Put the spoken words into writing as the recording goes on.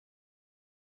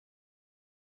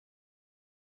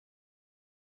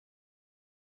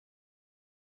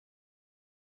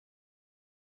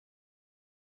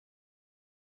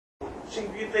Chief,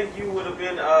 you think you would have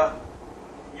been,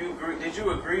 did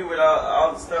you agree with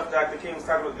all the stuff Dr. King was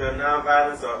talking about, the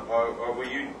nonviolence, or were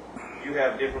you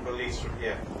have different beliefs from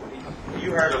him?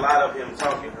 You heard a lot of him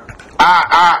talking, huh?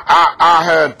 I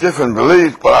had different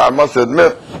beliefs, but I must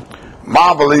admit,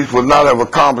 my beliefs would not have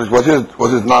accomplished what his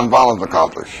nonviolence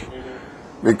accomplished.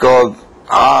 Mm-hmm. Because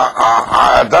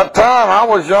at that time, I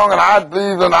was young and I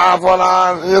believed in eye for an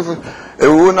eye. It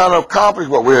would not have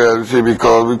accomplished what we had, you see,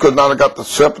 because we could not have got the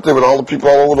sympathy with all the people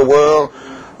all over the world.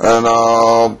 And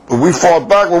we fought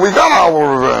back when we got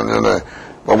our revenge. You know.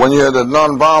 But when you had the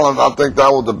nonviolence, I think that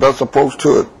was the best approach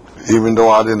to it, even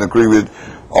though I didn't agree with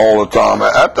all the time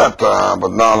at that time.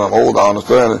 But now that I'm older, I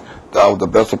understand it. That was the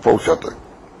best approach, I think.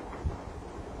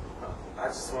 I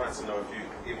just wanted to know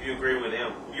if you agree with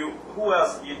him. Who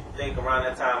else you think around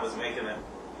that time was making it?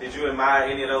 Did you admire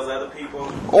any of those other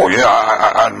people? Oh yeah,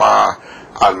 I admire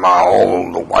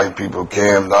all the white people who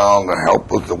came down to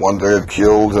help us, the ones they had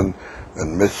killed, and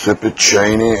Mississippi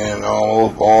Cheney and all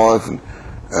those boys, and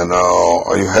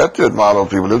you had to admire those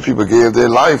people. Those people gave their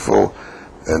life for,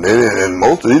 and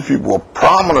most of these people were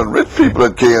prominent, rich people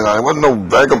that came down. There wasn't no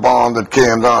vagabond that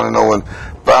came down, you know, and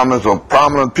families of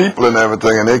prominent people and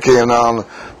everything, and they came down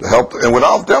to help. And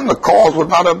without them, the cause would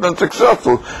not have been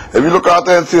successful. If you look out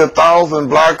there and see 1,000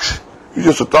 blacks, you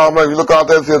just 1,000 blacks. If you look out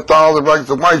there and see 1,000 blacks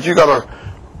and whites, you gotta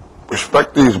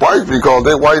respect these whites because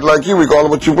they're white like you, regardless of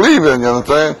what you believe in. You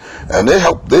understand? And they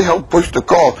help push the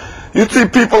cause. You see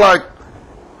people like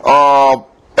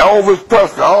Elvis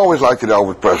Presley. I always liked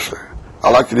Elvis Presley.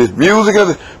 I liked his music,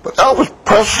 but Elvis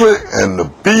Presley and the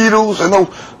Beatles,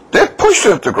 they pushed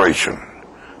integration.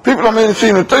 People don't even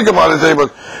seem to think about it today,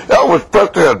 but Elvis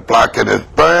Presley had black in his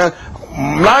band.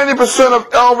 90% of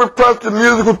Elvis Presley's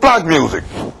music was black music.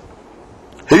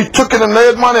 He took it and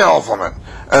made money off of it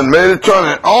and made it turn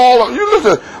it all. You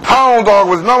listen, Hound Dog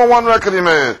was #1 record he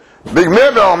made. Big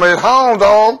Maybell made Hound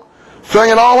Dog,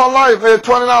 singing all her life, made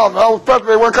 $20. Elvis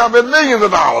Presley went out made millions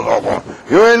of dollars off of him.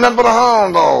 You ain't nothing but a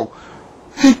Hound Dog.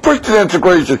 He pushed the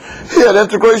integration. He had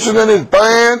integration in his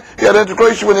band. He had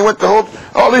integration when he went to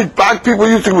all these black people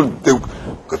used to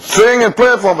could sing and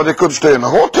play for him, but they couldn't stay in the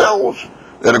hotels.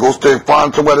 They had to go stay,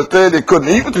 find somewhere to stay. They couldn't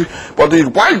even. But these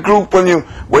white groups, when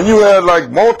you had like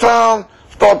Motown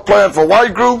start playing for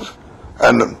white groups,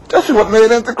 and this is what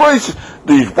made integration.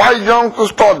 These white youngsters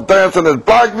start dancing in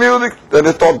black music, then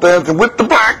they start dancing with the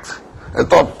blacks, and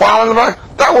start following the blacks.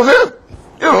 That was it.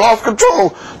 You lost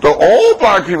control. The old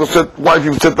black people white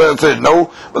people sit there and say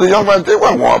no, but the young men, they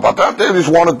weren't worried about that. They just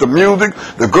wanted the music,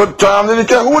 the good time. They didn't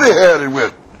care who they had it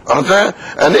with. Understand?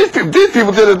 And these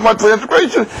people did as much for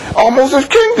integration almost as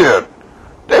King did.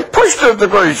 They pushed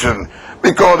integration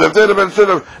because if they'd have been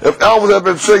if Elvis had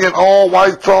been singing all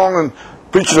white songs and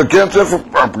preaching against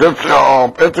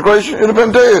integration, it'd have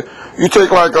been dead. You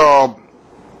take like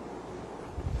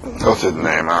what's his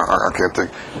name? I can't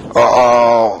think.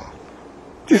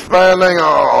 This man named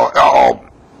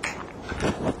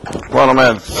one of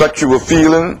man sexual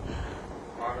feeling,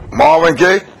 Marvin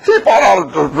Gaye. He brought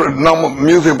out a number of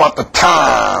music about the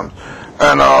times,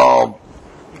 and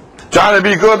Johnny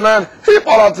B. Goodman. He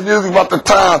brought out the music about the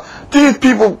time. These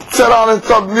people sat down and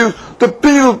talked music. The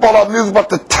Beatles brought out music about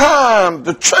the time,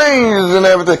 the changes and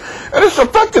everything, and it's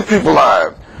affected people's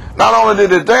lives. Not only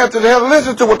did they dance, they had to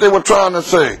listen to what they were trying to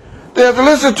say. They had to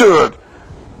listen to it.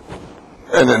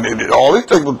 And then all these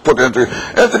things was put into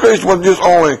integration wasn't just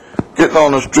only getting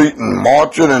on the street and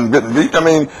marching and getting beat. I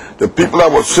mean, the people that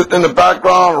were sitting in the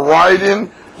background writing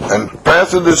and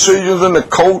passing decisions in the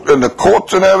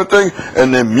courts and everything,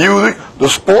 and the music, the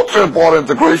sports that brought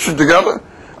integration together.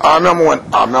 I remember when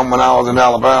I was in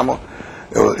Alabama,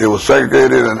 it was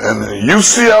segregated, and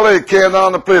UCLA came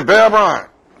down to play Bear Bryant,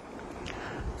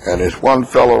 and this one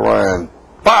fellow ran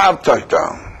 5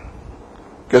 touchdowns.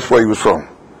 Guess where he was from?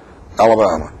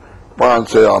 Alabama. Brian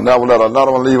said, I'll never let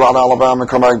another one leave out of Alabama and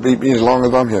come back and beat me as long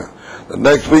as I'm here. The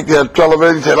next week they had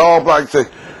television, he said, all blacks said,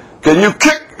 can you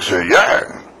kick? He said,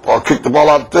 yeah. Or kick the ball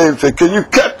out the table, said, can you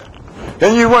catch?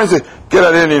 Can you run? He said, get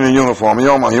that Indian in uniform. He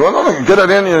went, no, get that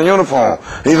Indian in uniform.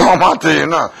 He's on my team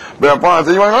now. But Brian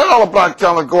said, you ain't let all the black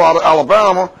talent go out of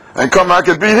Alabama and come back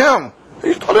and beat him.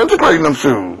 He started integrating them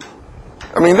shoes.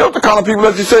 I mean, they're the kind of people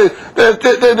that you say,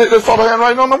 they saw the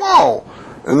handwriting on the wall.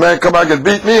 And man come back and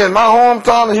beat me in my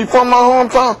hometown, and he from my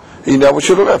hometown. He never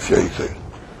should have left here, he said.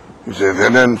 He said,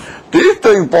 and then these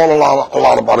things brought a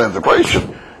lot about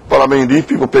integration. But I mean, these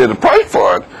people pay the price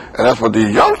for it, and that's what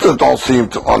these youngsters don't seem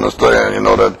to understand. You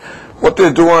know that what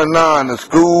they're doing now in the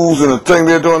schools and the thing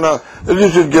they're doing now, they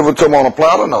just give it to them on a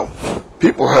platter. No,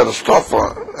 people had to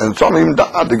suffer, and some even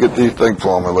died to get these things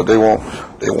for them, but they won't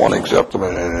They want to accept them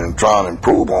and try and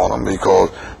improve on them because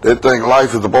they think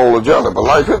life is a bowl of jelly, but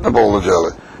life isn't a bowl of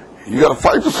jelly. You got to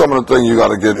fight for some of the things you got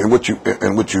to get in what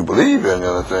you believe in. You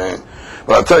understand?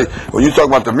 But I tell you, when you talk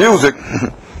about the music,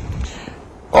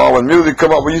 when music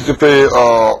come up, we used to play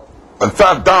and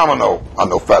Fat Domino. I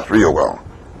know Fat's real well.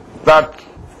 Fat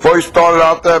first started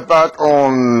out there back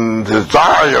on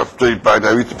Desire Street back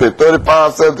there. We used to pay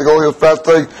 35 cents to go hear Fat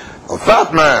thing. A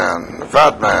Fat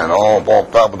Man, all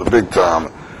Fat was the big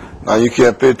time. Now you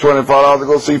can't pay $25 to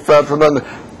go see Fat for nothing.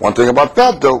 One thing about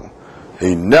Fat though,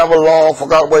 he never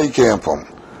forgot where he came from.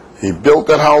 He built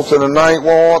that house in the 9th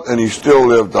Ward and he still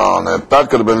lived down there. Fat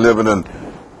could have been living in,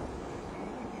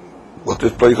 what's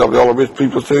this place up there all the rich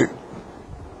people say?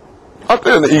 Up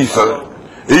there in the east side.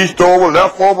 East over,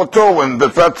 left over, two, and the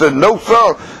Fat said, no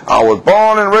sir, I was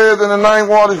born and raised in the 9th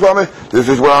Ward, he's from me, this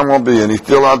is where I'm going to be, and he's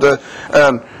still out there.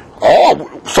 And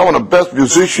some of the best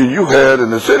musicians you had in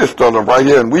the city started right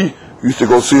here, and we used to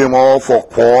go see them all for a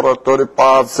quarter,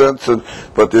 35 cents,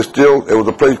 but there was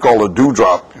a place called the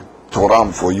Dewdrop. Told them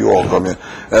before you all come in.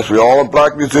 That's where all the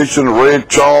black musicians, Ray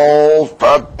Charles,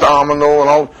 Pat Domino, and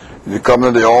all, you come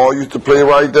in, they all used to play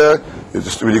right there.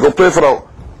 When you go play for the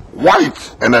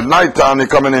whites, and at nighttime they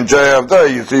come in and jam there,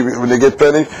 you see, when they get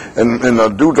pennies, and the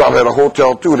Dewdrop had a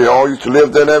hotel too, they all used to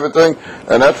live there and everything,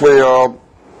 and that's where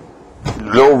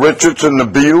Little Richards and the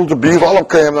Belisle, all of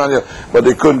them came down here, but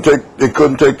they couldn't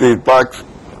take the blacks,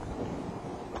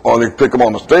 or they pick them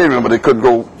on the stage, but they couldn't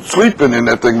go sleeping in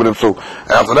that thing with them. So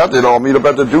after that, they'd all meet up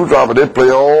at the Dewdrop, and they'd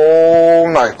play all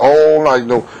night. You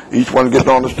know, each one getting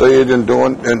on the stage and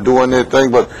doing their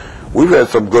thing. But we've had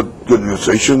some good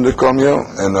musicians that come here,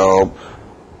 and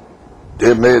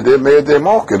they made their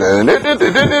market, and they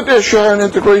did their share in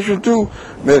integration too.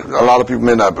 A lot of people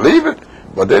may not believe it,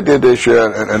 but they did their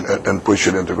share and push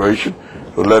in integration.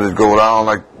 So let it go down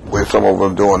like where some of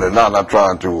them doing it now, not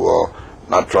trying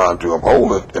to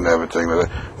uphold it and everything. What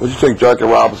do you think Jackie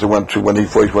Robinson went to when he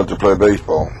first went to play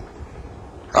baseball?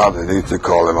 They used to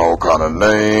call him all kind of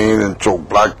names and throw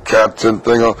black cats and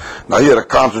things. Now he had to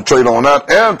concentrate on that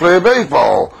and play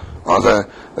baseball. I'm saying,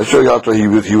 let's show you how he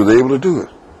was able to do it.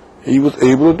 He was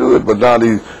able to do it, but now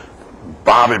these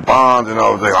Bobby Bonds and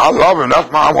everything, I love him.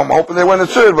 That's my. I'm hoping they win the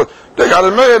series, but they got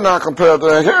it made now compared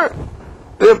to here.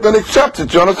 They've been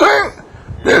accepted. You understand?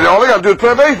 All they got to do is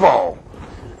play baseball.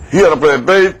 He had to play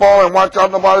baseball and watch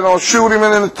out nobody don't shoot him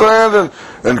in the stands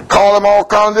and call him all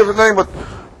kinds of different things. But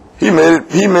he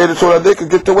made it so that they could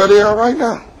get to where they are right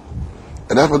now.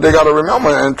 And that's what they got to remember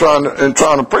and trying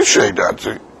to appreciate that.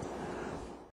 See.